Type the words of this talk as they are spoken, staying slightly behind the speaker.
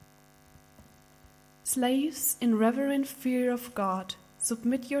Slaves, in reverent fear of God,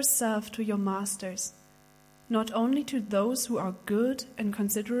 submit yourself to your masters, not only to those who are good and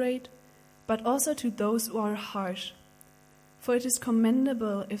considerate, but also to those who are harsh. For it is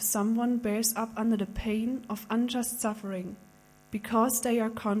commendable if someone bears up under the pain of unjust suffering, because they are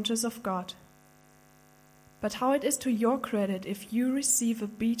conscious of God. But how it is to your credit if you receive a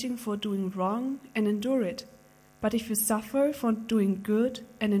beating for doing wrong and endure it, but if you suffer for doing good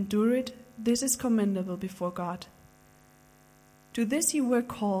and endure it, this is commendable before God. To this you were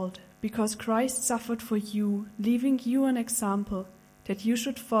called, because Christ suffered for you, leaving you an example that you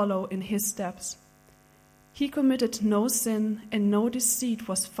should follow in his steps. He committed no sin, and no deceit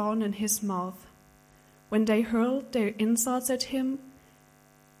was found in his mouth. When they hurled their insults at him,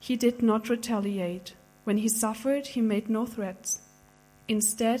 he did not retaliate. When he suffered, he made no threats.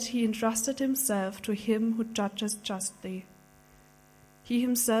 Instead, he entrusted himself to him who judges justly. He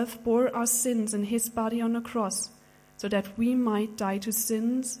himself bore our sins in his body on a cross, so that we might die to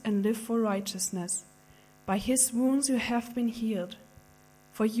sins and live for righteousness. By his wounds you have been healed.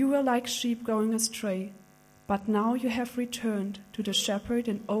 For you were like sheep going astray, but now you have returned to the shepherd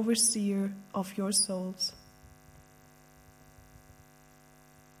and overseer of your souls.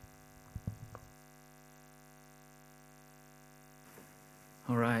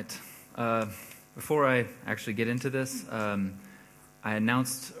 All right. Before I actually get into this, I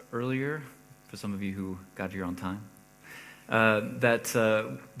announced earlier, for some of you who got here on time,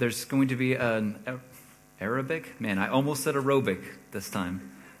 that there's going to be an Arabic? Man, I almost said aerobic this time.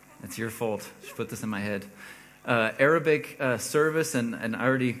 It's your fault. Just put this in my head. Arabic service, and I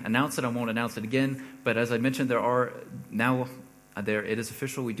already announced it. I won't announce it again. But as I mentioned, it is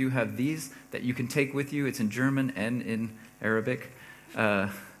official. We do have these that you can take with you. It's in German and in Arabic,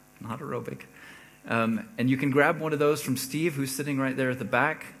 not aerobic. And you can grab one of those from Steve, who's sitting right there at the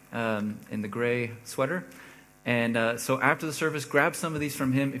back in the gray sweater. And so after the service, grab some of these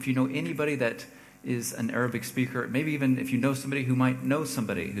from him. If you know anybody that is an Arabic speaker, maybe even if you know somebody who might know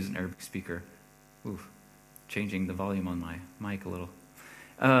somebody who's an Arabic speaker. Ooh, changing the volume on my mic a little.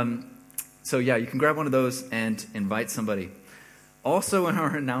 So yeah, you can grab one of those and invite somebody. Also in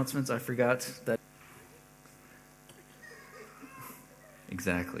our announcements, I forgot that.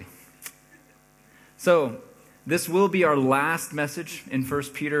 Exactly. So this will be our last message in 1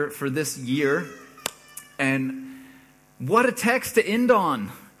 Peter for this year. And what a text to end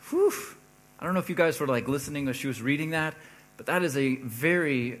on. Whew. I don't know if you guys were listening as she was reading that, but that is a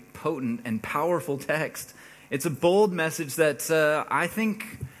very potent and powerful text. It's a bold message that I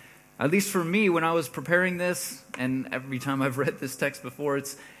think, at least for me, when I was preparing this, and every time I've read this text before,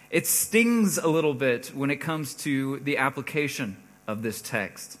 it stings a little bit when it comes to the application of this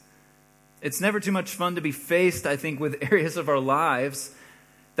text. It's never too much fun to be faced, I think, with areas of our lives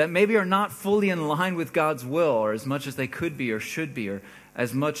that maybe are not fully in line with God's will, or as much as they could be or should be, or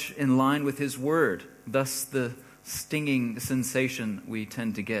as much in line with his word. Thus the stinging sensation we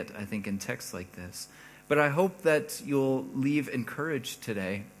tend to get, I think, in texts like this. But I hope that you'll leave encouraged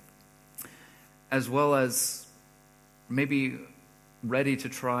today, as well as maybe ready to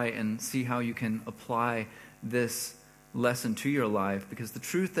try and see how you can apply this lesson to your life, because the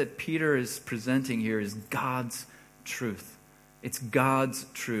truth that Peter is presenting here is God's truth. It's God's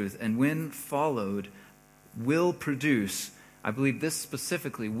truth, and when followed, will produce, I believe this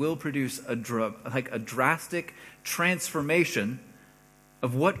specifically, will produce a drastic transformation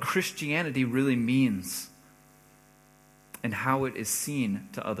of what Christianity really means and how it is seen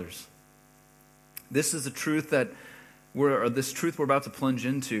to others. This is a truth that we're about to plunge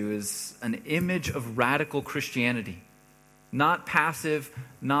into is an image of radical Christianity. Not passive,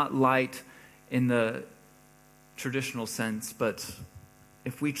 not light in the traditional sense, but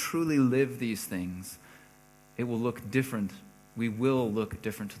if we truly live these things, it will look different. We will look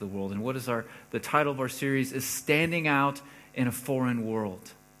different to the world. And what is the title of our series is Standing Out in a Foreign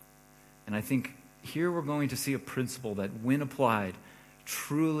World. And I think here we're going to see a principle that, when applied,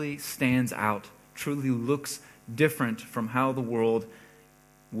 truly stands out, truly looks different from how the world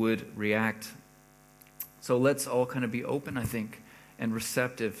would react. So let's all kind of be open, I think, and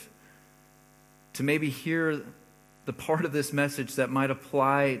receptive to maybe hear the part of this message that might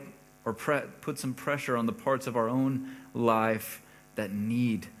apply or put some pressure on the parts of our own life that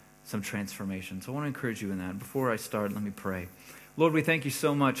need some transformation. So I want to encourage you in that. Before I start, let me pray. Lord, we thank you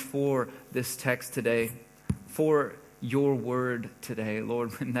so much for this text today, for your word today,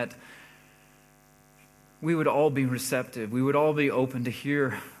 Lord, and that we would all be receptive. We would all be open to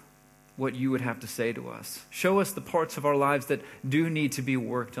hear what you would have to say to us. Show us the parts of our lives that do need to be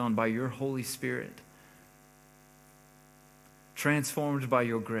worked on by your Holy Spirit, transformed by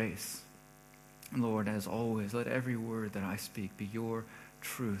your grace. And Lord, as always, let every word that I speak be your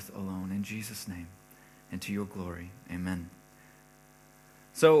truth alone. In Jesus' name, and to your glory. Amen.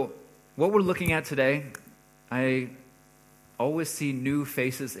 So, what we're looking at today, I always see new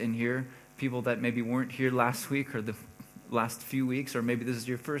faces in here. People that maybe weren't here last week or the last few weeks, or maybe this is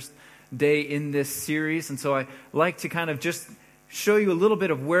your first day in this series. And so I like to kind of just show you a little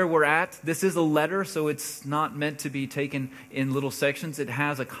bit of where we're at. This is a letter, so it's not meant to be taken in little sections. It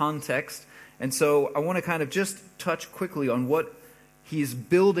has a context. And so I want to kind of just touch quickly on what he's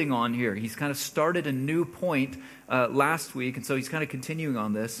building on here. He's kind of started a new point last week, and so he's kind of continuing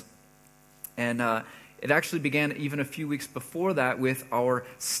on this. And it actually began even a few weeks before that with our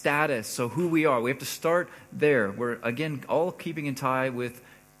status, so who we are. We have to start there. We're, again, all keeping in tie with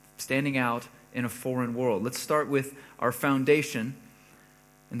standing out in a foreign world. Let's start with our foundation,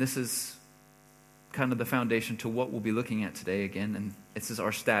 and this is kind of the foundation to what we'll be looking at today again, and this is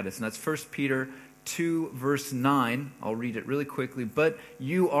our status, and that's 1 Peter 2, verse 9. I'll read it really quickly. But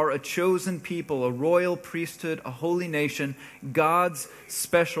you are a chosen people, a royal priesthood, a holy nation, God's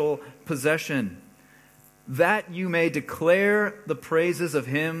special possession, that you may declare the praises of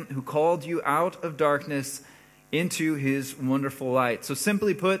him who called you out of darkness into his wonderful light. So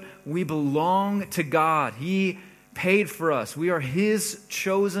simply put, we belong to God. He paid for us. We are his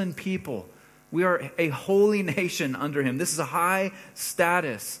chosen people. We are a holy nation under him. This is a high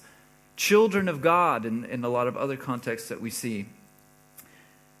status. Children of God in a lot of other contexts that we see.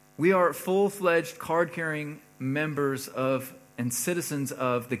 We are full-fledged, card-carrying members of and citizens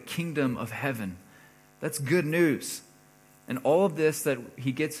of the kingdom of heaven. That's good news. And all of this that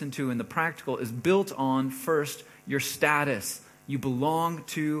he gets into in the practical is built on, first, your status. You belong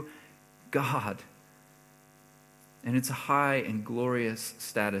to God. And it's a high and glorious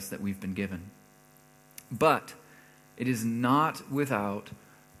status that we've been given. But it is not without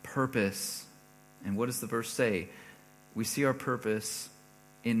purpose. And what does the verse say? We see our purpose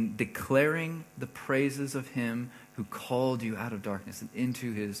in declaring the praises of him who called you out of darkness and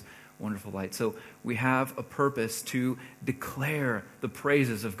into his wonderful light. So we have a purpose to declare the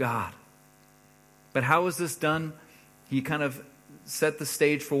praises of God. But how is this done? He kind of set the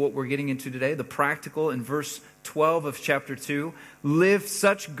stage for what we're getting into today. The practical in verse 12 of chapter 2. Live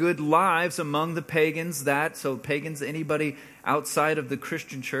such good lives among the pagans that, so pagans, anybody outside of the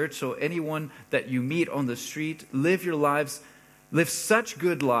Christian church, so anyone that you meet on the street, live such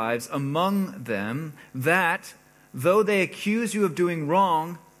good lives among them that, though they accuse you of doing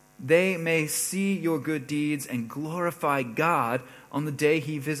wrong, they may see your good deeds and glorify God on the day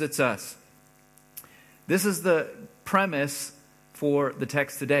he visits us. This is the premise for the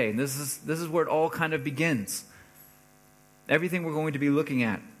text today. And this is where it all kind of begins. Everything we're going to be looking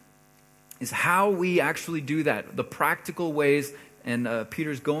at is how we actually do that, the practical ways, and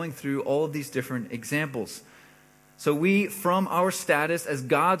Peter's going through all of these different examples. So we, from our status as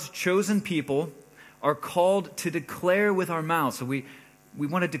God's chosen people, are called to declare with our mouths. So we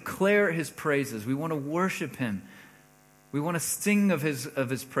want to declare his praises. We want to worship him. We want to sing of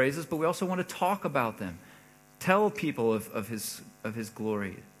his praises, but we also want to talk about them. Tell people of his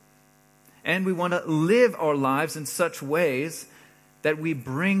glory. And we want to live our lives in such ways that we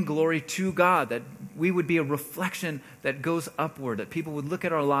bring glory to God, that we would be a reflection that goes upward, that people would look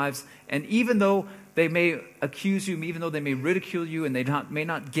at our lives, and even though they may accuse you, even though they may ridicule you, and they may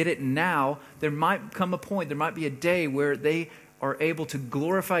not get it now, there might come a point, there might be a day where they are able to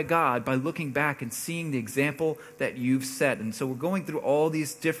glorify God by looking back and seeing the example that you've set. And so we're going through all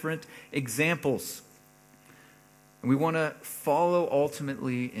these different examples. And we want to follow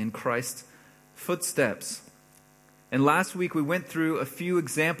ultimately in Christ's footsteps. And last week we went through a few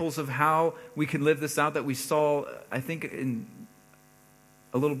examples of how we can live this out that we saw, I think, in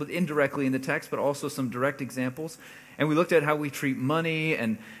a little bit indirectly in the text, but also some direct examples. And we looked at how we treat money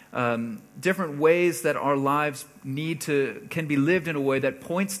and different ways that our lives can be lived in a way that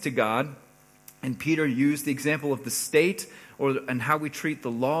points to God. And Peter used the example of the state and how we treat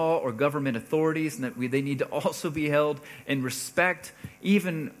the law or government authorities, and that they need to also be held in respect.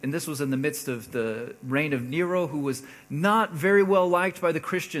 And this was in the midst of the reign of Nero, who was not very well liked by the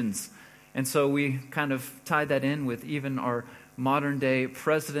Christians. And so we kind of tied that in with even our modern day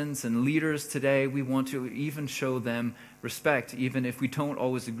presidents and leaders today. We want to even show them respect, even if we don't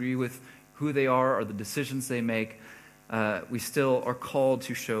always agree with who they are or the decisions they make. We still are called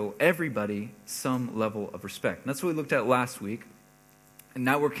to show everybody some level of respect. And that's what we looked at last week. And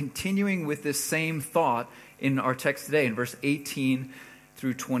now we're continuing with this same thought in our text today in verse 18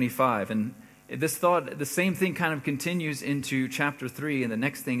 through 25. And this thought, the same thing kind of continues into chapter 3. And the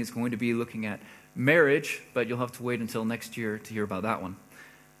next thing is going to be looking at marriage, but you'll have to wait until next year to hear about that one.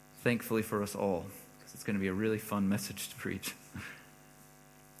 thankfully for us all, because it's going to be a really fun message to preach.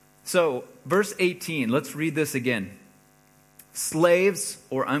 So, verse 18, let's read this again. Slaves,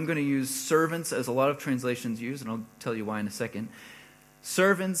 or I'm going to use servants as a lot of translations use, and I'll tell you why in a second.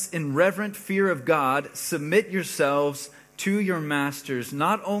 Servants, in reverent fear of God, submit yourselves to your masters,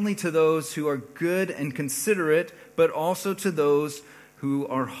 not only to those who are good and considerate, but also to those who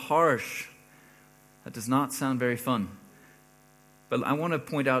are harsh. That does not sound very fun. But I want to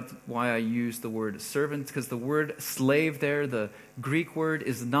point out why I use the word servant, because the word slave there, the Greek word,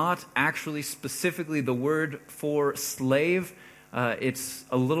 is not actually specifically the word for slave. It's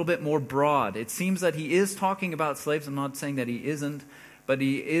a little bit more broad. It seems that he is talking about slaves. I'm not saying that he isn't, but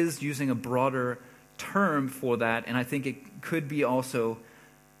he is using a broader term for that, and I think it could be also,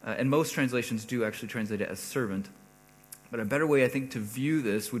 and most translations do actually translate it as servant. But a better way, I think, to view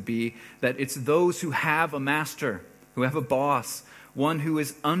this would be that it's those who have a master, who have a boss, one who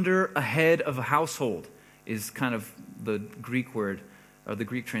is under a head of a household, is kind of the Greek word, or the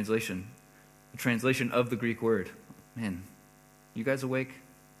Greek translation. The translation of the Greek word. Man, you guys awake?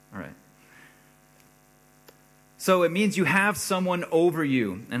 All right. So it means you have someone over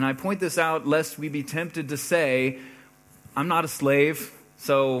you. And I point this out lest we be tempted to say, I'm not a slave,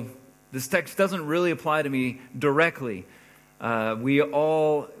 so this text doesn't really apply to me directly. We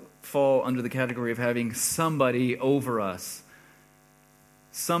all fall under the category of having somebody over us.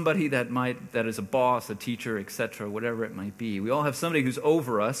 Somebody that is a boss, a teacher, etc., whatever it might be. We all have somebody who's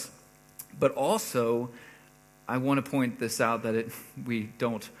over us, but also I want to point this out that we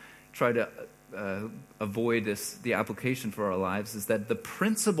don't try to avoid the application for our lives, is that the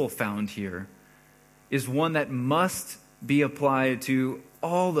principle found here is one that must be applied to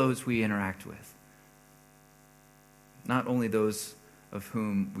all those we interact with, not only those of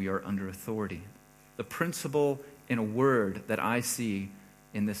whom we are under authority. The principle in a word that I see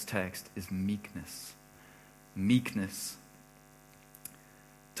in this text is meekness. Meekness.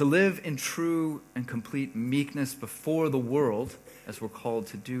 To live in true and complete meekness before the world, as we're called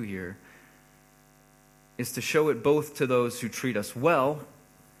to do here, is to show it both to those who treat us well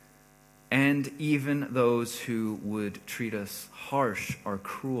and even those who would treat us harsh or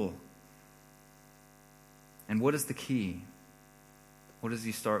cruel. And what is the key? What does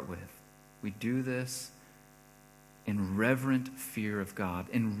he start with? We do this in reverent fear of God.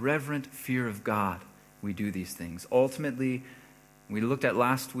 In reverent fear of God, we do these things. Ultimately, we looked at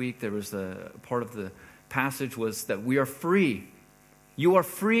last week, there was a part of the passage was that we are free. You are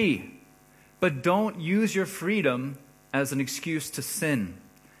free, but don't use your freedom as an excuse to sin.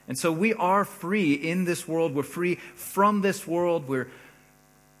 And so we are free in this world. We're free from this world. We're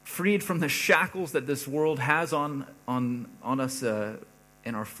freed from the shackles that this world has on us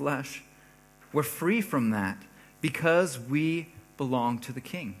in our flesh. We're free from that because we belong to the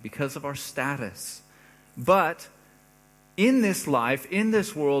King, because of our status. But in this life, in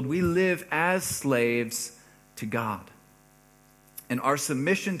this world, we live as slaves to God. And our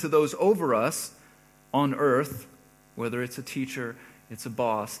submission to those over us on earth, whether it's a teacher, it's a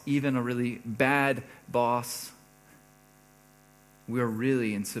boss, even a really bad boss, we are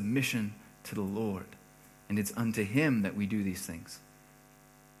really in submission to the Lord. And it's unto Him that we do these things.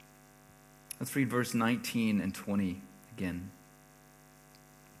 Let's read verse 19 and 20 again.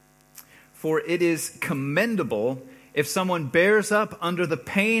 For it is commendable if someone bears up under the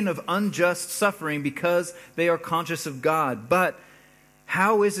pain of unjust suffering because they are conscious of God. But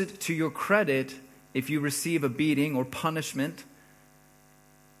how is it to your credit if you receive a beating or punishment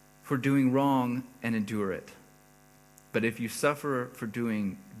for doing wrong and endure it? But if you suffer for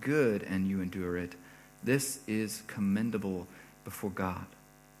doing good and you endure it, this is commendable before God.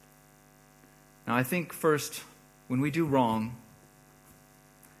 Now, I think first, when we do wrong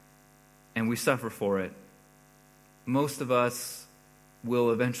and we suffer for it, most of us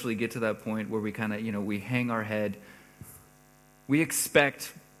will eventually get to that point where we kind of, we hang our head. We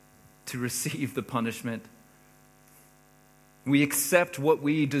expect to receive the punishment. We accept what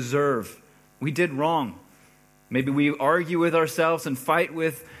we deserve. We did wrong. Maybe we argue with ourselves and fight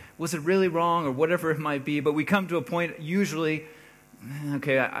with, was it really wrong or whatever it might be, but we come to a point usually,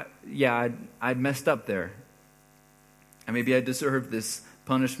 okay, I messed up there. And maybe I deserved this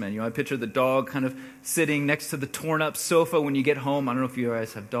punishment. I picture the dog kind of sitting next to the torn up sofa when you get home. I don't know if you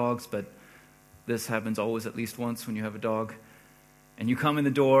guys have dogs, but this happens always at least once when you have a dog. And you come in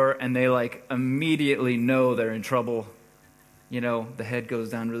the door and they immediately know they're in trouble. The head goes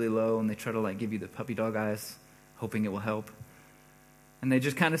down really low and they try to give you the puppy dog eyes, hoping it will help. And they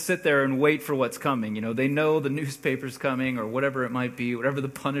just kind of sit there and wait for what's coming. They know the newspaper's coming or whatever it might be, whatever the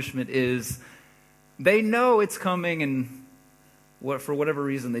punishment is. They know it's coming and for whatever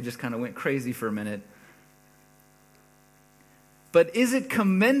reason, they just kind of went crazy for a minute. But is it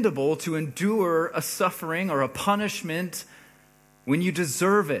commendable to endure a suffering or a punishment when you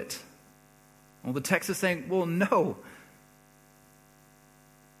deserve it? Well, the text is saying, well, no.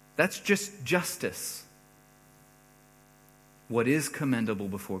 That's just justice. What is commendable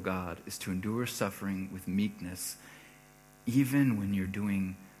before God is to endure suffering with meekness, even when you're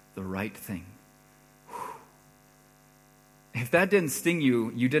doing the right thing. Whew. If that didn't sting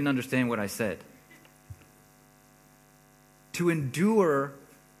you, you didn't understand what I said. To endure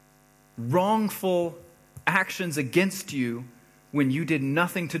wrongful actions against you when you did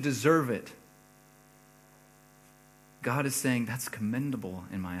nothing to deserve it. God is saying that's commendable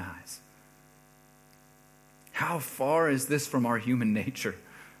in my eyes. How far is this from our human nature?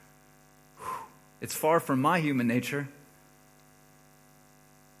 It's far from my human nature.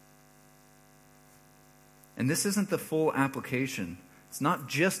 And this isn't the full application. It's not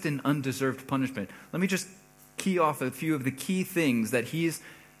just an undeserved punishment. Let me just key off a few of the key things that he's,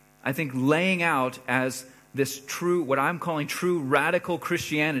 I think, laying out as this true, what I'm calling true radical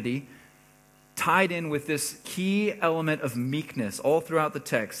Christianity, tied in with this key element of meekness all throughout the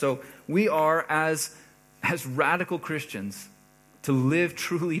text. So we are, as radical Christians, to live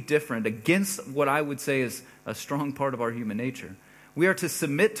truly different against what I would say is a strong part of our human nature. We are to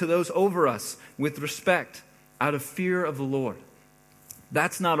submit to those over us with respect, out of fear of the Lord.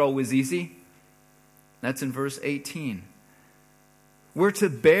 That's not always easy. That's in verse 18. We're to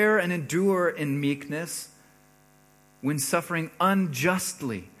bear and endure in meekness when suffering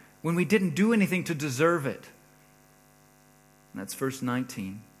unjustly, when we didn't do anything to deserve it. And that's verse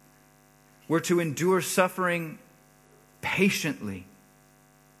 19. We're to endure suffering patiently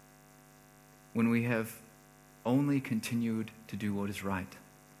when we have only continued to do what is right.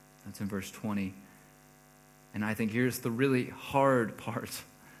 That's in verse 20. And I think here's the really hard part.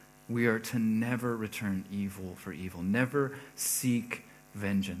 We are to never return evil for evil, never seek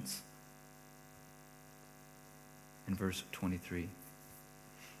vengeance. In verse 23.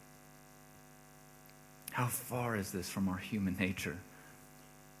 How far is this from our human nature?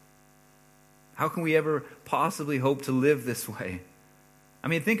 How can we ever possibly hope to live this way? I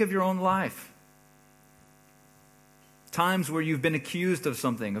mean, think of your own life. Times where you've been accused of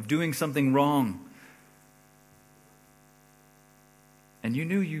something, of doing something wrong. And you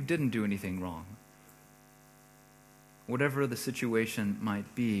knew you didn't do anything wrong. Whatever the situation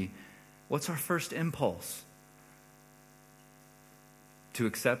might be, what's our first impulse? To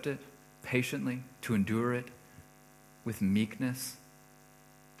accept it patiently, to endure it with meekness,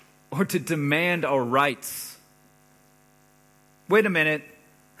 or to demand our rights? Wait a minute.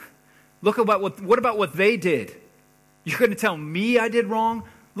 What about what they did? You're going to tell me I did wrong?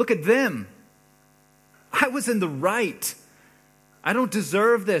 Look at them. I was in the right. I don't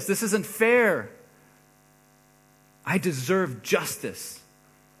deserve this. This isn't fair. I deserve justice.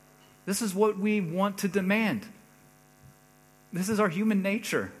 This is what we want to demand. This is our human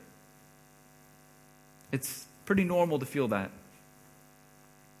nature. It's pretty normal to feel that.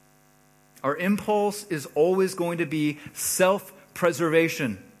 Our impulse is always going to be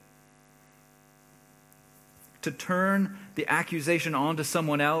self-preservation. To turn the accusation onto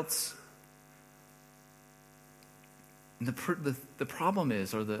someone else. And the problem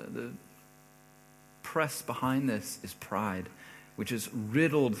is, or the press behind this is pride, which is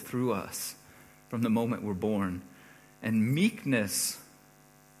riddled through us from the moment we're born. And meekness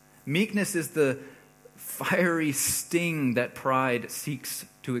is the fiery sting that pride seeks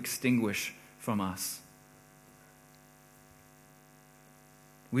to extinguish from us.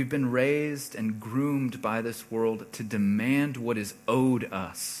 We've been raised and groomed by this world to demand what is owed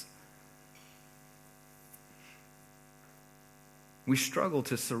us. We struggle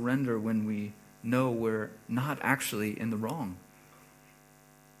to surrender when we know we're not actually in the wrong.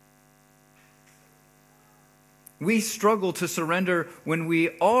 We struggle to surrender when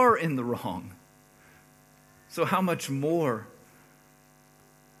we are in the wrong. So how much more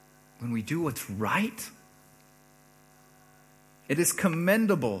when we do what's right? It is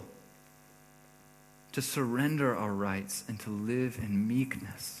commendable to surrender our rights and to live in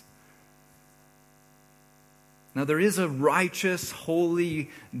meekness. Now, there is a righteous, holy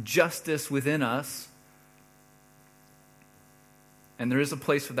justice within us. And there is a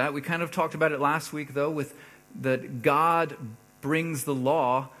place for that. We kind of talked about it last week, though, with that God brings the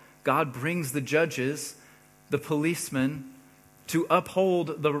law, God brings the judges, the policemen, to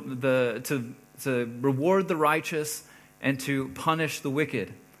uphold to reward the righteous and to punish the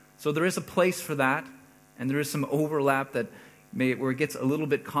wicked. So there is a place for that, and there is some overlap where it gets a little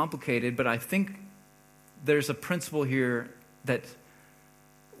bit complicated, but I think there's a principle here that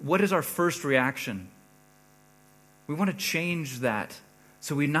what is our first reaction? We want to change that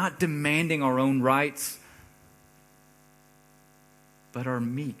so we're not demanding our own rights, but are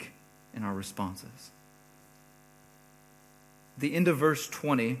meek in our responses. The end of verse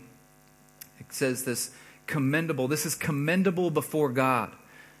 20, it says this is commendable before God.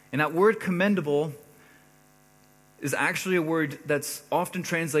 And that word commendable is actually a word that's often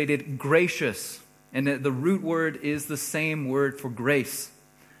translated gracious. And the root word is the same word for grace.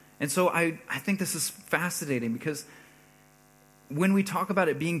 And so I think this is fascinating because when we talk about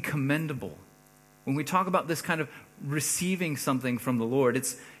it being commendable, when we talk about this kind of receiving something from the Lord,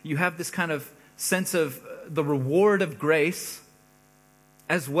 you have this kind of sense of the reward of grace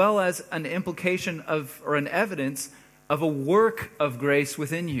as well as an implication of, or an evidence of a work of grace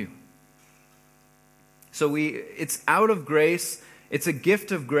within you. So it's out of grace, it's a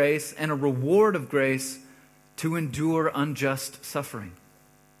gift of grace and a reward of grace to endure unjust suffering.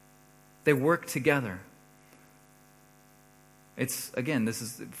 They work together. This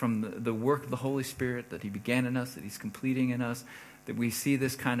is from the work of the Holy Spirit that He began in us, that He's completing in us, that we see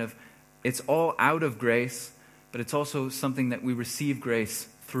this kind of, it's all out of grace, but it's also something that we receive grace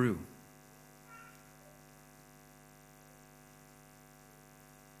through.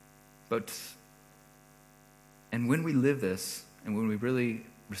 And when we live this, and when we really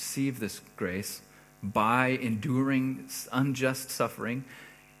receive this grace by enduring unjust suffering,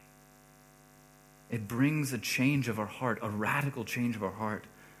 it brings a change of our heart, a radical change of our heart.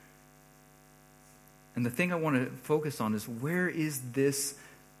 And the thing I want to focus on is, where is this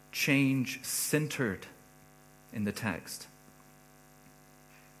change centered in the text?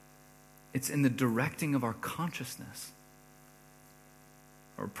 It's in the directing of our consciousness.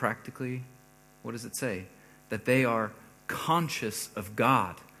 Or practically, what does it say? That they are conscious of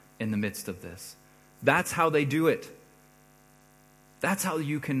God in the midst of this. That's how they do it. That's how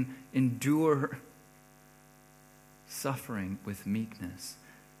you can endure suffering with meekness.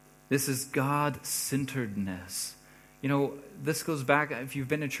 This is God-centeredness. You know, this goes back, if you've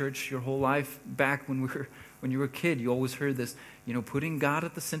been in church your whole life, back when you were a kid, you always heard this, putting God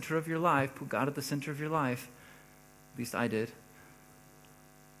at the center of your life, put God at the center of your life. At least I did.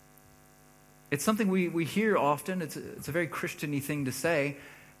 It's something we hear often. It's a very Christian-y thing to say.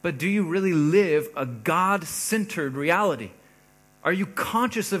 But do you really live a God-centered reality? Are you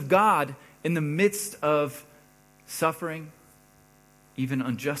conscious of God in the midst of suffering, even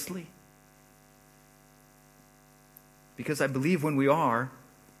unjustly? Because I believe when we are,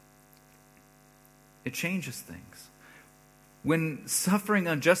 it changes things. When suffering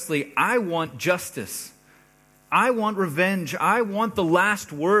unjustly, I want justice. I want revenge. I want the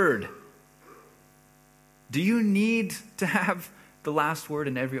last word. Do you need to have the last word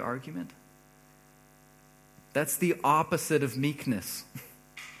in every argument? That's the opposite of meekness.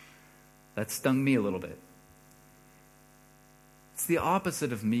 That stung me a little bit. It's the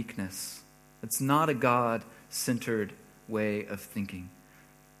opposite of meekness. It's not a God-centered way of thinking.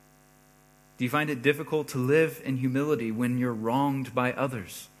 Do you find it difficult to live in humility when you're wronged by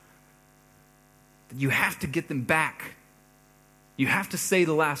others? You have to get them back. You have to say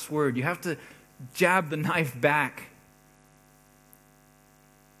the last word. You have to jab the knife back.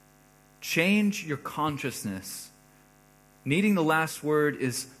 Change your consciousness. Needing the last word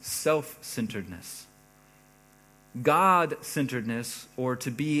is self-centeredness. God-centeredness, or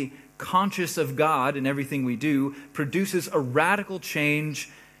to be conscious of God in everything we do, produces a radical change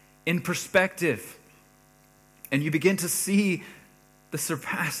in perspective. And you begin to see the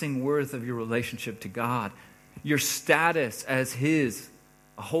surpassing worth of your relationship to God, your status as His,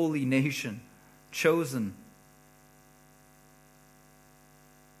 a holy nation, chosen.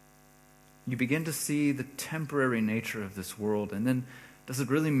 You begin to see the temporary nature of this world. And then, does it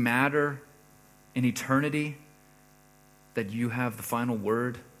really matter in eternity that you have the final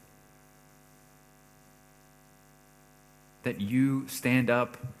word? That you stand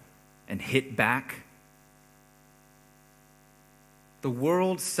up and hit back? The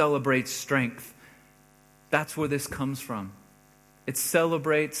world celebrates strength. That's where this comes from. It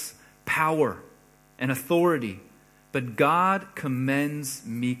celebrates power and authority. But God commends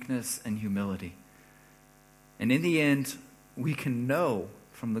meekness and humility. And in the end, we can know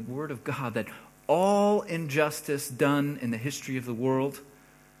from the Word of God that all injustice done in the history of the world,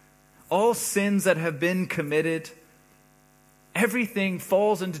 all sins that have been committed, everything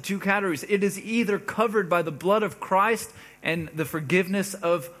falls into two categories. It is either covered by the blood of Christ and the forgiveness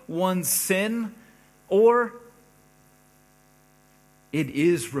of one's sin, or it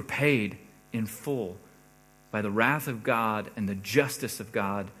is repaid in full by the wrath of God and the justice of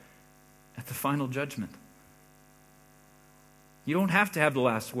God at the final judgment. You don't have to have the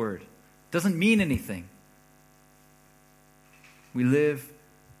last word. It doesn't mean anything. We live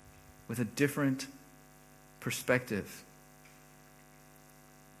with a different perspective.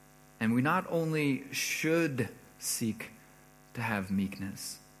 And we not only should seek to have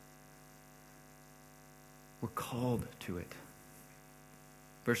meekness, we're called to it.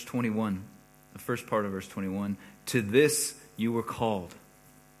 Verse 21, the first part of verse 21, to this you were called.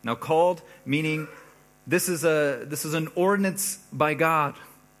 Now called meaning this is an ordinance by God.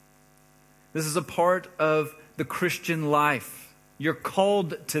 This is a part of the Christian life. You're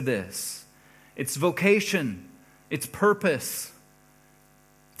called to this. It's vocation. It's purpose.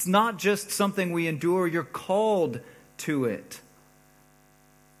 It's not just something we endure. You're called to it.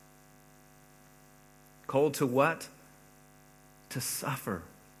 Called to what? To suffer.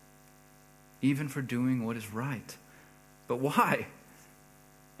 Even for doing what is right. But why?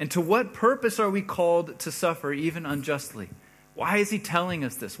 And to what purpose are we called to suffer, even unjustly? Why is he telling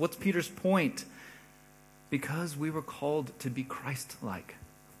us this? What's Peter's point? Because we were called to be Christ-like.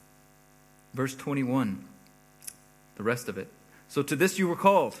 Verse 21, the rest of it. So to this you were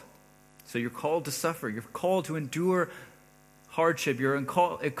called. So you're called to suffer. You're called to endure hardship. You're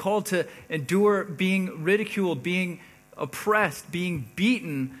called to endure being ridiculed, being oppressed, being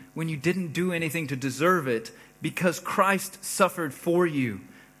beaten when you didn't do anything to deserve it, because Christ suffered for you,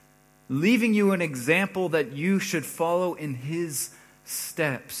 leaving you an example that you should follow in his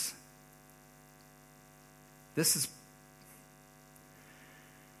steps. I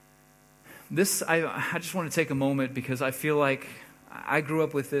just want to take a moment because I feel like I grew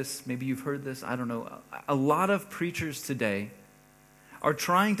up with this. Maybe you've heard this. I don't know. A lot of preachers today are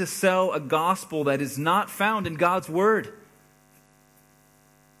trying to sell a gospel that is not found in God's word.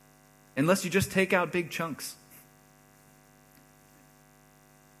 Unless you just take out big chunks.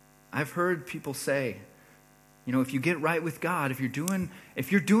 I've heard people say, if you get right with God, if you're doing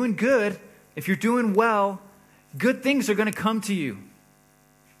good, if you're doing well, good things are going to come to you.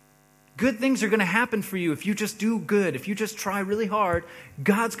 Good things are going to happen for you if you just do good. If you just try really hard,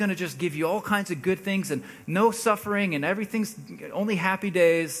 God's going to just give you all kinds of good things and no suffering and everything's only happy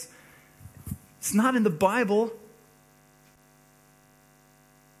days. It's not in the Bible.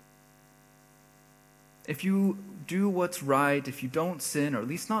 If you do what's right, if you don't sin, or at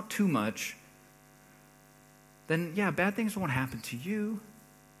least not too much, then bad things won't happen to you.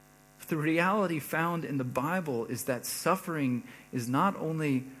 The reality found in the Bible is that suffering is not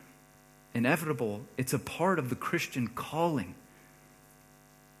only inevitable, it's a part of the Christian calling.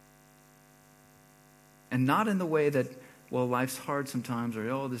 And not in the way that, life's hard sometimes,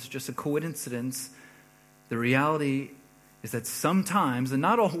 or, this is just a coincidence. The reality is that sometimes, and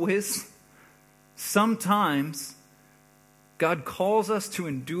not always, sometimes God calls us to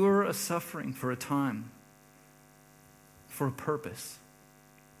endure a suffering for a time, for a purpose.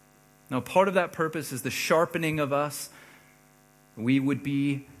 Now, part of that purpose is the sharpening of us. We would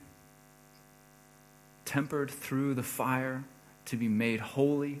be tempered through the fire to be made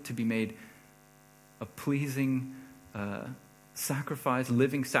holy, to be made a pleasing sacrifice,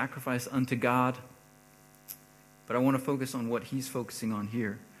 living sacrifice unto God. But I want to focus on what he's focusing on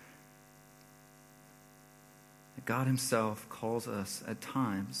here. That God himself calls us at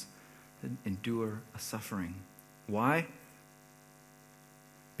times to endure a suffering. Why?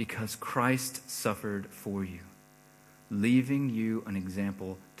 Because Christ suffered for you, leaving you an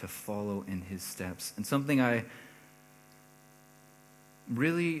example to follow in his steps. And something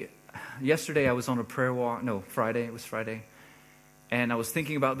yesterday I was on a prayer walk, it was Friday, and I was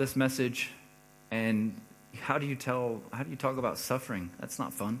thinking about this message, and how do you talk about suffering? That's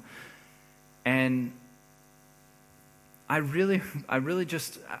not fun. And I realized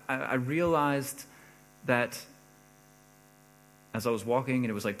that as I was walking,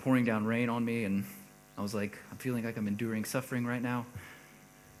 and it was like pouring down rain on me, and I was like, I'm feeling like I'm enduring suffering right now.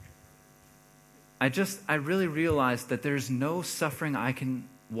 I really realized that there's no suffering I can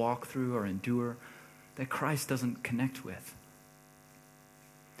walk through or endure that Christ doesn't connect with.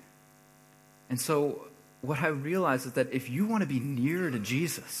 And so what I realized is that if you want to be near to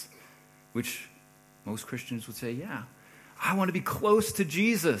Jesus, which most Christians would say, I want to be close to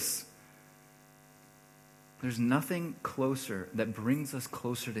Jesus. There's nothing closer that brings us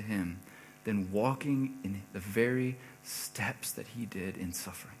closer to him than walking in the very steps that he did in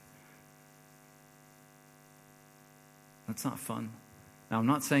suffering. That's not fun. Now, I'm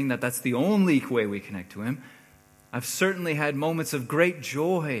not saying that that's the only way we connect to him. I've certainly had moments of great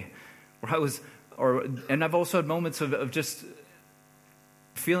joy and I've also had moments of just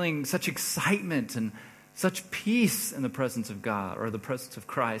feeling such excitement and such peace in the presence of God or the presence of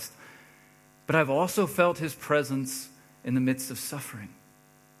Christ. But I've also felt his presence in the midst of suffering.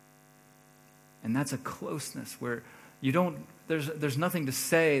 And that's a closeness where you don't, there's nothing to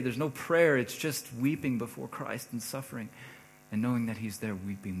say, there's no prayer, it's just weeping before Christ and suffering and knowing that he's there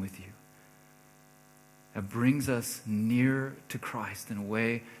weeping with you. That brings us near to Christ in a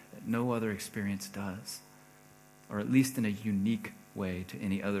way that no other experience does, or at least in a unique way to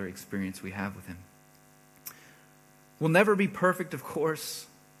any other experience we have with him. We'll never be perfect, of course,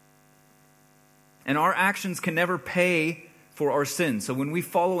 and our actions can never pay for our sins. So when we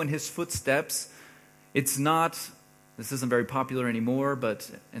follow in his footsteps, it's not, this isn't very popular anymore, but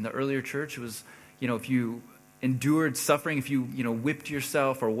in the earlier church, it was, if you endured suffering, if you, whipped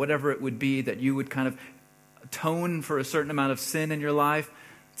yourself or whatever it would be, that you would kind of atone for a certain amount of sin in your life.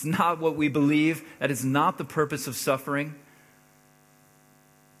 It's not what we believe. That is not the purpose of suffering.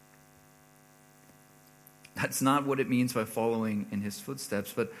 That's not what it means by following in his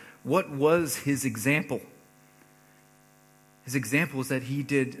footsteps. But what was his example? His example is that he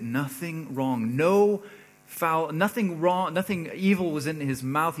did nothing wrong. No foul, nothing wrong, nothing evil was in his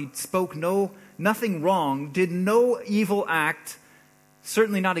mouth. He spoke nothing wrong, did no evil act,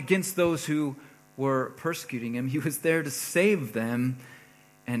 certainly not against those who were persecuting him. He was there to save them.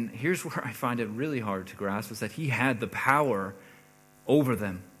 And here's where I find it really hard to grasp, is that he had the power over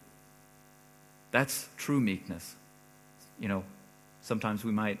them. That's true meekness. Sometimes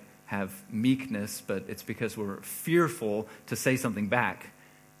we might have meekness, but it's because we're fearful to say something back.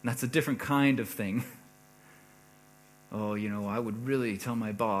 And that's a different kind of thing. I would really tell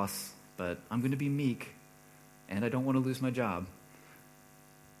my boss, but I'm going to be meek, and I don't want to lose my job.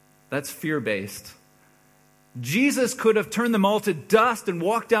 That's fear-based. Jesus could have turned them all to dust and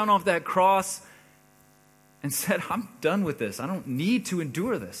walked down off that cross and said, I'm done with this. I don't need to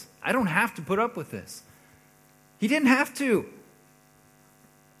endure this. I don't have to put up with this. He didn't have to.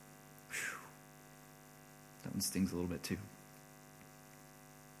 Whew. That one stings a little bit too.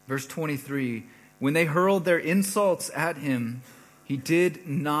 Verse 23, when they hurled their insults at him, he did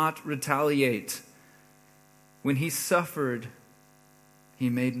not retaliate. When he suffered, he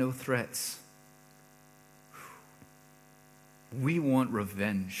made no threats. We want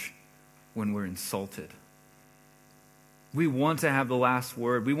revenge when we're insulted. We want to have the last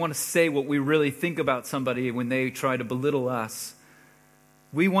word. We want to say what we really think about somebody when they try to belittle us.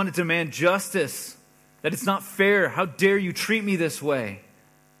 We want to demand justice, that it's not fair. How dare you treat me this way?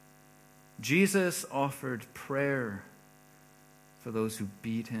 Jesus offered prayer for those who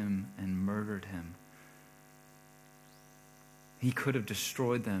beat him and murdered him. He could have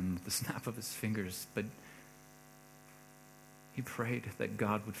destroyed them with the snap of his fingers, but he prayed that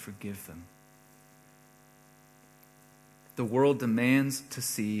God would forgive them. The world demands to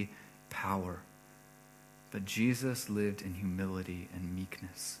see power, but Jesus lived in humility and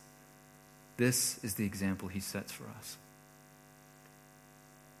meekness. This is the example he sets for us.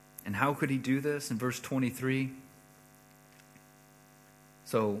 And how could he do this? In verse 23,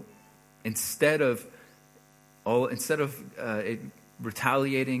 so instead of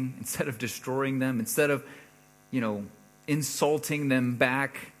retaliating, instead of destroying them, instead of insulting them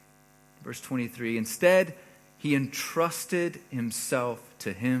back, verse 23, instead he entrusted himself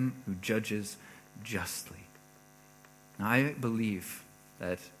to him who judges justly. Now, I believe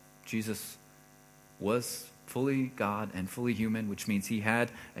that Jesus was fully God and fully human, which means he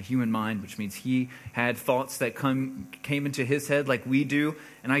had a human mind, which means he had thoughts that came into his head like we do.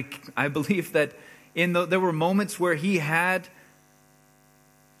 And I believe that there were moments where he had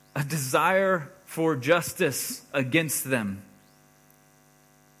a desire for justice against them.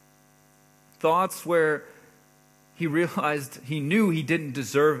 Thoughts where he realized he knew he didn't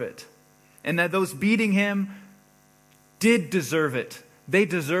deserve it, and that those beating him did deserve it. They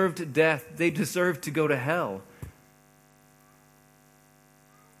deserved death. They deserved to go to hell.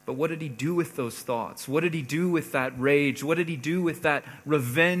 But what did he do with those thoughts? What did he do with that rage? What did he do with that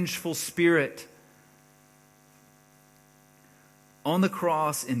revengeful spirit? On the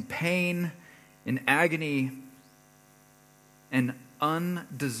cross, in pain, in agony, and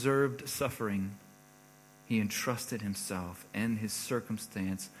undeserved suffering, he entrusted himself and his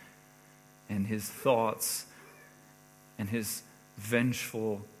circumstance and his thoughts and his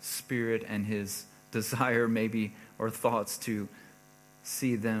vengeful spirit and his desire maybe, or thoughts to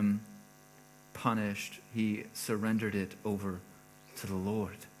see them punished. He surrendered it over to the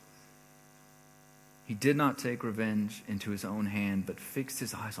Lord. He did not take revenge into his own hand, but fixed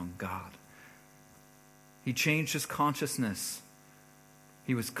his eyes on God. He changed his consciousness.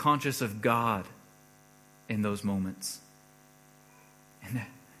 He was conscious of God in those moments. And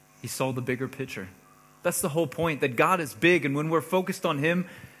he saw the bigger picture. That's the whole point, that God is big, and when we're focused on him,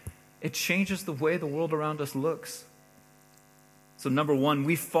 it changes the way the world around us looks. So number one,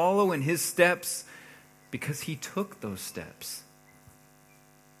 we follow in his steps because he took those steps.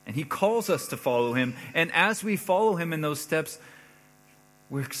 And he calls us to follow him. And as we follow him in those steps,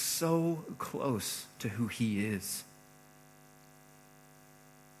 we're so close to who he is.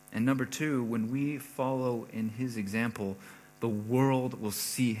 And number two, when we follow in his example, the world will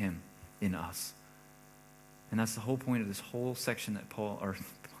see him in us. And that's the whole point of this whole section that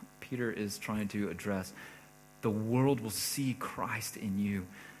Peter is trying to address. The world will see Christ in you.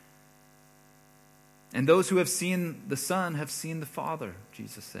 And those who have seen the Son have seen the Father,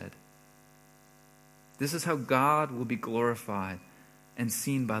 Jesus said. This is how God will be glorified and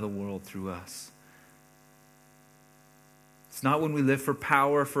seen by the world through us. It's not when we live for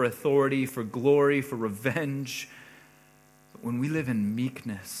power, for authority, for glory, for revenge, but when we live in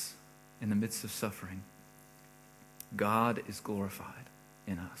meekness in the midst of suffering, God is glorified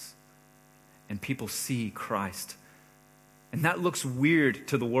in us. And people see Christ. And that looks weird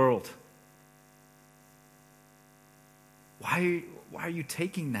to the world. Why are you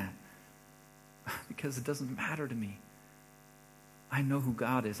taking that? Because it doesn't matter to me. I know who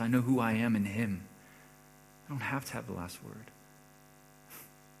God is. I know who I am in him. I don't have to have the last word.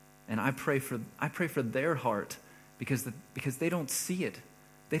 And I pray for their heart because they don't see it.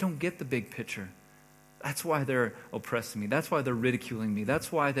 They don't get the big picture. That's why they're oppressing me. That's why they're ridiculing me.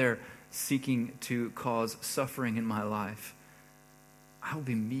 That's why they're seeking to cause suffering in my life. I will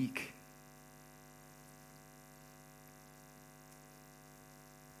be meek.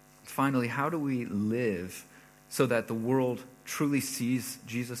 Finally, how do we live so that the world truly sees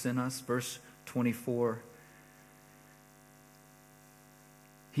Jesus in us? Verse 24.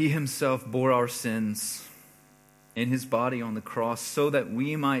 He himself bore our sins in his body on the cross so that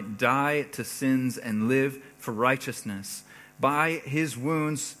we might die to sins and live for righteousness. By his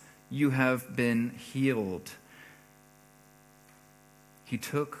wounds you have been healed. He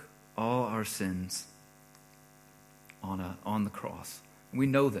took all our sins on the cross. We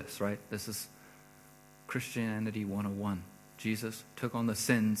know this, right? This is Christianity 101. Jesus took the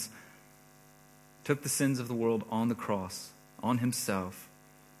sins of the world on the cross, on himself.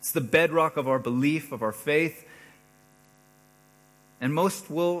 It's the bedrock of our belief, of our faith. And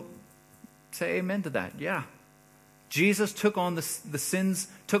most will say amen to that. Yeah. Jesus took on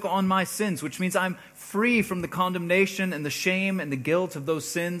took on my sins, which means I'm free from the condemnation and the shame and the guilt of those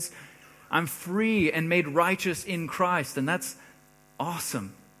sins. I'm free and made righteous in Christ, and that's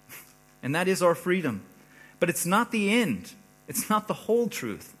awesome. And that is our freedom. But it's not the end. It's not the whole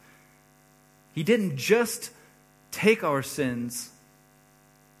truth. He didn't just take our sins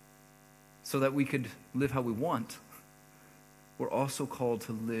so that we could live how we want. We're also called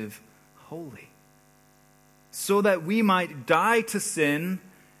to live holy, so that we might die to sin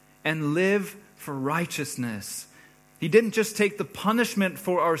and live for righteousness. He didn't just take the punishment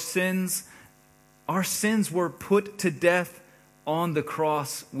for our sins. Our sins were put to death on the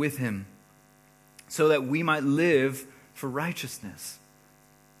cross with him, so that we might live for righteousness.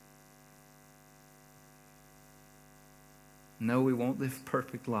 No, we won't live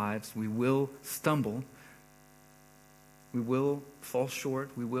perfect lives. We will stumble. We will fall short.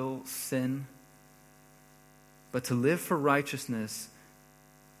 We will sin. But to live for righteousness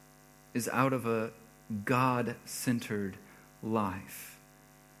is out of a God-centered life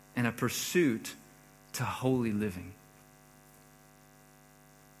and a pursuit to holy living.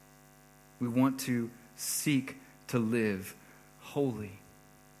 We want to seek to live holy.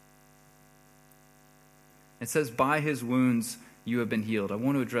 It says, by his wounds you have been healed. I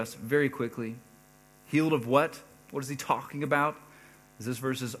want to address very quickly. Healed of what? What is he talking about? This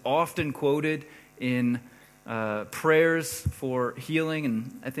verse is often quoted in prayers for healing,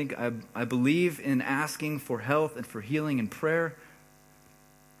 and I believe in asking for health and for healing in prayer.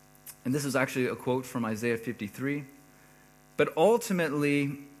 And this is actually a quote from Isaiah 53. But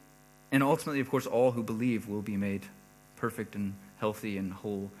ultimately, of course, all who believe will be made perfect and healthy and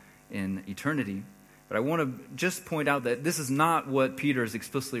whole in eternity. But I want to just point out that this is not what Peter is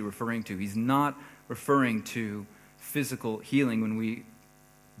explicitly referring to. He's not referring to physical healing when we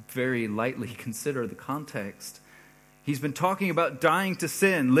very lightly consider the context. He's been talking about dying to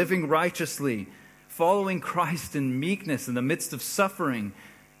sin, living righteously, following Christ in meekness in the midst of suffering.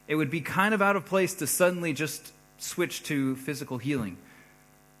 It would be kind of out of place to suddenly just switch to physical healing.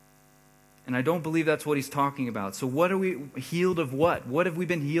 And I don't believe that's what he's talking about. So what are we healed of what? What have we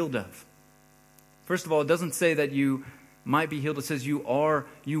been healed of? First of all, it doesn't say that you might be healed. It says you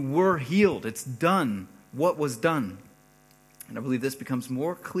were healed. It's done. What was done? And I believe this becomes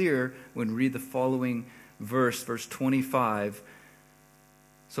more clear when we read the following verse 25.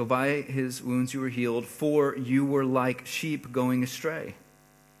 So by his wounds you were healed, for you were like sheep going astray.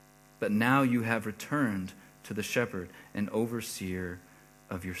 But now you have returned to the shepherd and overseer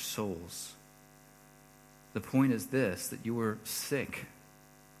of your souls. The point is this, that you were sick,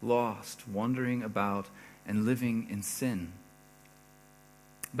 lost, wandering about, and living in sin.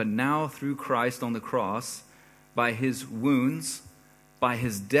 But now through Christ on the cross, by his wounds, by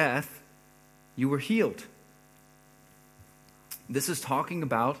his death, you were healed. This is talking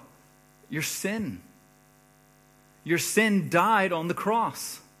about your sin. Your sin died on the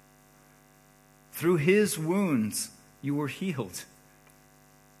cross. Through his wounds, you were healed.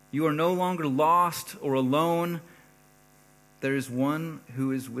 You are no longer lost or alone. There is one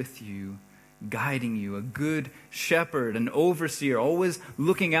who is with you, guiding you, a good shepherd, an overseer, always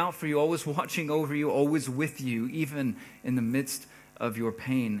looking out for you, always watching over you, always with you, even in the midst of your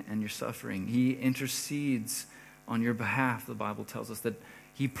pain and your suffering. He intercedes on your behalf. The Bible tells us that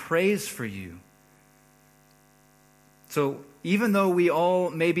he prays for you. So even though we all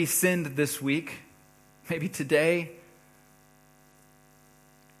maybe sinned this week, maybe today,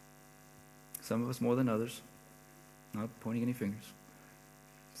 some of us more than others, not pointing any fingers.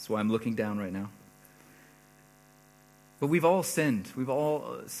 That's why I'm looking down right now. But we've all sinned. We've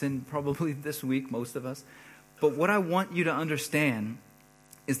all sinned probably this week, most of us. But what I want you to understand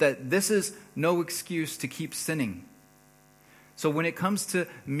is that this is no excuse to keep sinning. So when it comes to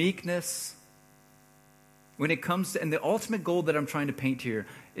meekness, when it comes to, and the ultimate goal that I'm trying to paint here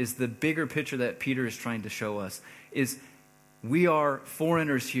is the bigger picture that Peter is trying to show us, is we are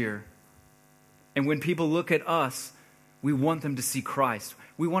foreigners here. And when people look at us, we want them to see Christ.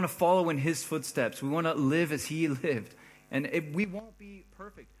 We want to follow in his footsteps. We want to live as he lived. And we won't be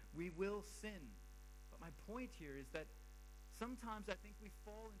perfect. We will sin. But my point here is that sometimes I think we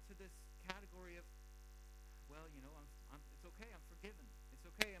fall into this category of, well, you know, it's okay, I'm forgiven. It's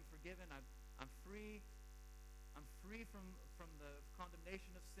okay, I'm forgiven. I'm free. I'm free from the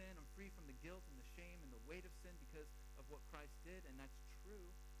condemnation of sin. I'm free from the guilt and the shame and the weight of sin because of what Christ did, and that's true.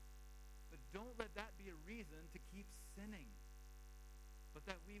 But don't let that be a reason to keep sinning. But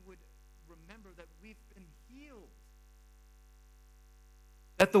that we would remember that we've been healed.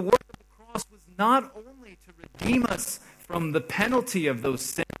 That the work of the cross was not only to redeem us from the penalty of those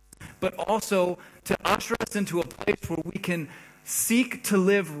sins, but also to usher us into a place where we can seek to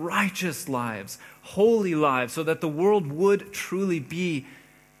live righteous lives, holy lives, so that the world would truly be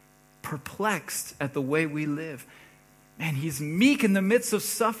perplexed at the way we live. Man, he's meek in the midst of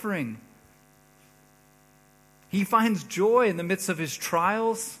suffering. He finds joy in the midst of his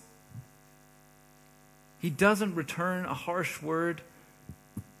trials. He doesn't return a harsh word.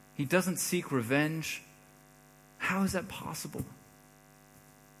 He doesn't seek revenge. How is that possible?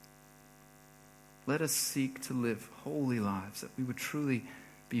 Let us seek to live holy lives, that we would truly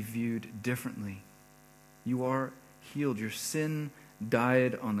be viewed differently. You are healed. Your sin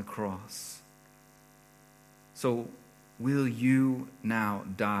died on the cross. So will you now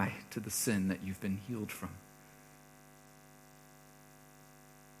die to the sin that you've been healed from?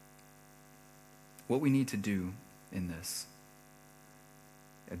 What we need to do in this,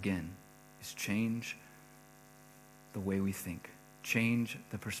 again, is change the way we think. Change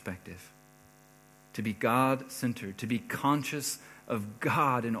the perspective. To be God-centered. To be conscious of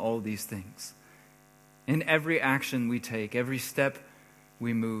God in all these things. In every action we take, every step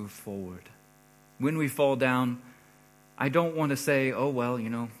we move forward. When we fall down, I don't want to say, oh, well, you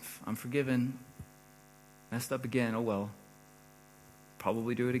know, I'm forgiven. Messed up again, oh, well.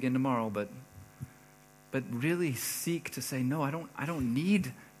 Probably do it again tomorrow, but really seek to say, no, I don't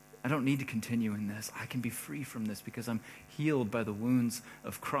need to continue in this. I can be free from this because I'm healed by the wounds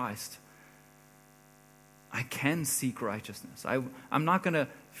of Christ. I can seek righteousness. I'm not going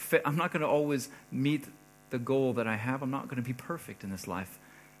to always meet the goal that I have. I'm not going to be perfect in this life,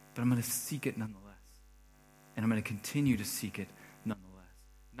 but I'm going to seek it nonetheless. And I'm going to continue to seek it nonetheless.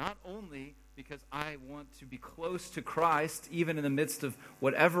 Not only because I want to be close to Christ, even in the midst of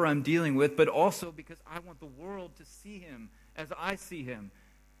whatever I'm dealing with, but also because I want the world to see him as I see him.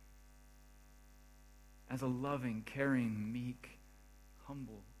 As a loving, caring, meek,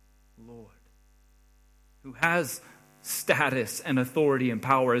 humble Lord who has status and authority and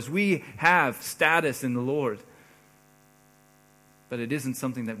power, as we have status in the Lord. But it isn't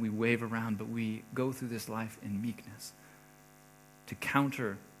something that we wave around, but we go through this life in meekness to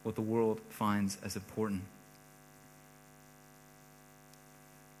counter what the world finds as important.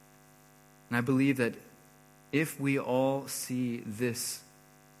 And I believe that if we all see this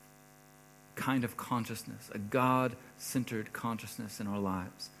kind of consciousness, a God-centered consciousness in our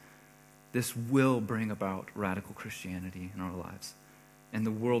lives, this will bring about radical Christianity in our lives. and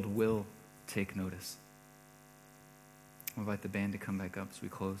the world will take notice. I'll invite the band to come back up as we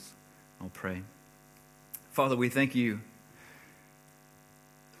close. I'll pray. Father, we thank you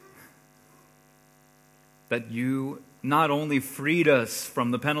that you not only freed us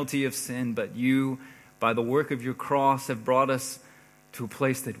from the penalty of sin, but you, by the work of your cross, have brought us to a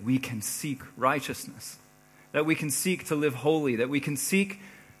place that we can seek righteousness, that we can seek to live holy, that we can seek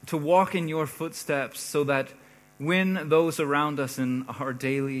to walk in your footsteps, so that when those around us in our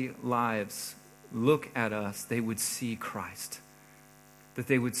daily lives look at us, they would see Christ, that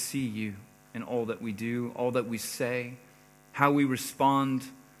they would see you in all that we do, all that we say, how we respond.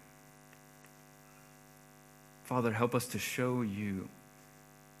 Father, help us to show you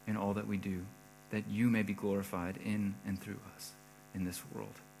in all that we do, that you may be glorified in and through us in this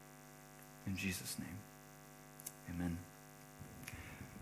world. In Jesus' name, amen.